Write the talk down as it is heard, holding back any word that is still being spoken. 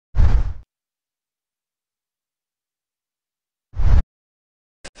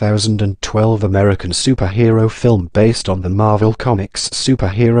2012 American superhero film based on the Marvel Comics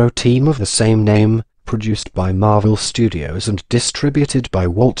superhero team of the same name, produced by Marvel Studios and distributed by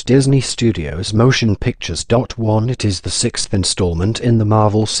Walt Disney Studios Motion Pictures. 1. It is the sixth installment in the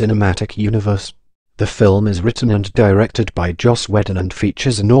Marvel Cinematic Universe. The film is written and directed by Joss Whedon and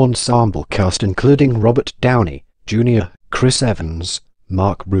features an ensemble cast including Robert Downey, Jr., Chris Evans,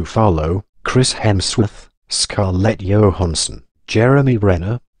 Mark Ruffalo, Chris Hemsworth, Scarlett Johansson, Jeremy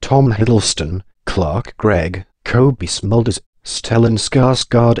Renner, Tom Hiddleston, Clark Gregg, Kobe Smulders, Stellan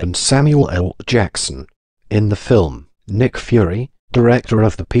Skarsgård and Samuel L. Jackson. In the film, Nick Fury, director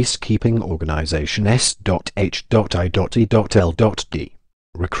of the peacekeeping organization S.H.I.E.L.D.,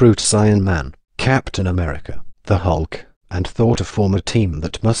 recruits Iron Man, Captain America, the Hulk, and Thor to form a team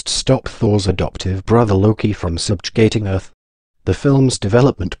that must stop Thor's adoptive brother Loki from subjugating Earth. The film's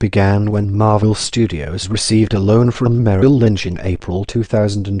development began when Marvel Studios received a loan from Merrill Lynch in April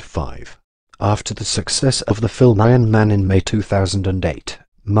 2005. After the success of the film Iron Man in May 2008,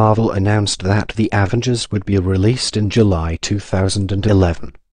 Marvel announced that The Avengers would be released in July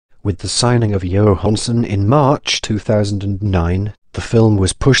 2011. With the signing of Johansson in March 2009, the film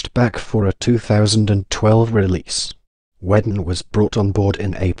was pushed back for a 2012 release. Whedon was brought on board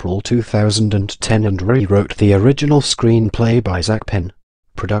in April 2010 and rewrote the original screenplay by Zach Penn.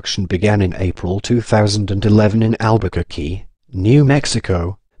 Production began in April 2011 in Albuquerque, New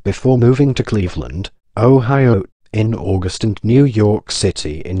Mexico, before moving to Cleveland, Ohio, in August and New York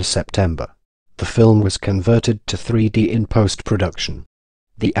City in September. The film was converted to 3D in post-production.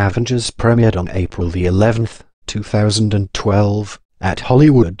 The Avengers premiered on April 11, 2012, at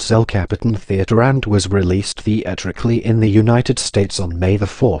Hollywood's El Capitan Theatre and was released theatrically in the United States on May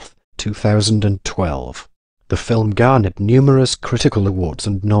 4, 2012. The film garnered numerous critical awards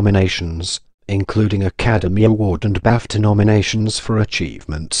and nominations, including Academy Award and BAFTA nominations for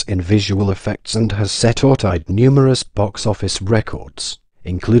achievements in visual effects, and has set or tied numerous box office records,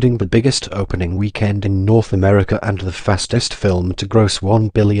 including the biggest opening weekend in North America and the fastest film to gross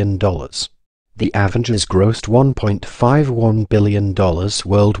 $1 billion. The Avengers grossed $1.51 billion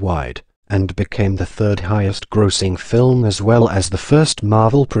worldwide, and became the third highest grossing film as well as the first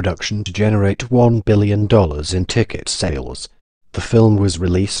Marvel production to generate $1 billion in ticket sales. The film was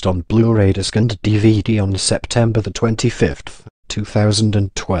released on Blu-ray disc and DVD on September 25,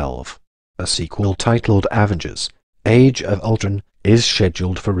 2012. A sequel titled Avengers: Age of Ultron is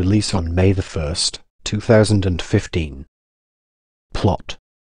scheduled for release on May 1, 2015. Plot: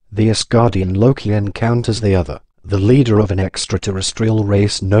 the Asgardian Loki encounters the leader of an extraterrestrial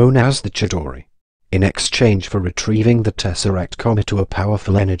race known as the Chitauri. In exchange for retrieving the Tesseract Comet, a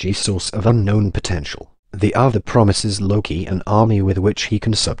powerful energy source of unknown potential, the other promises Loki an army with which he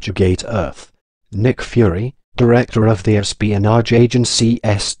can subjugate Earth. Nick Fury, director of the espionage agency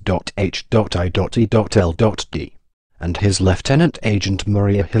S.H.I.E.L.D., and his lieutenant agent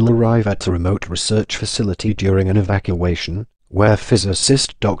Maria Hill arrive at a remote research facility during an evacuation, where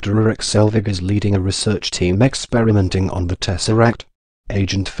physicist Dr. Eric Selvig is leading a research team experimenting on the Tesseract.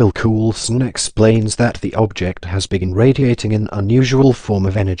 Agent Phil Coulson explains that the object has begun radiating an unusual form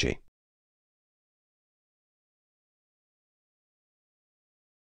of energy,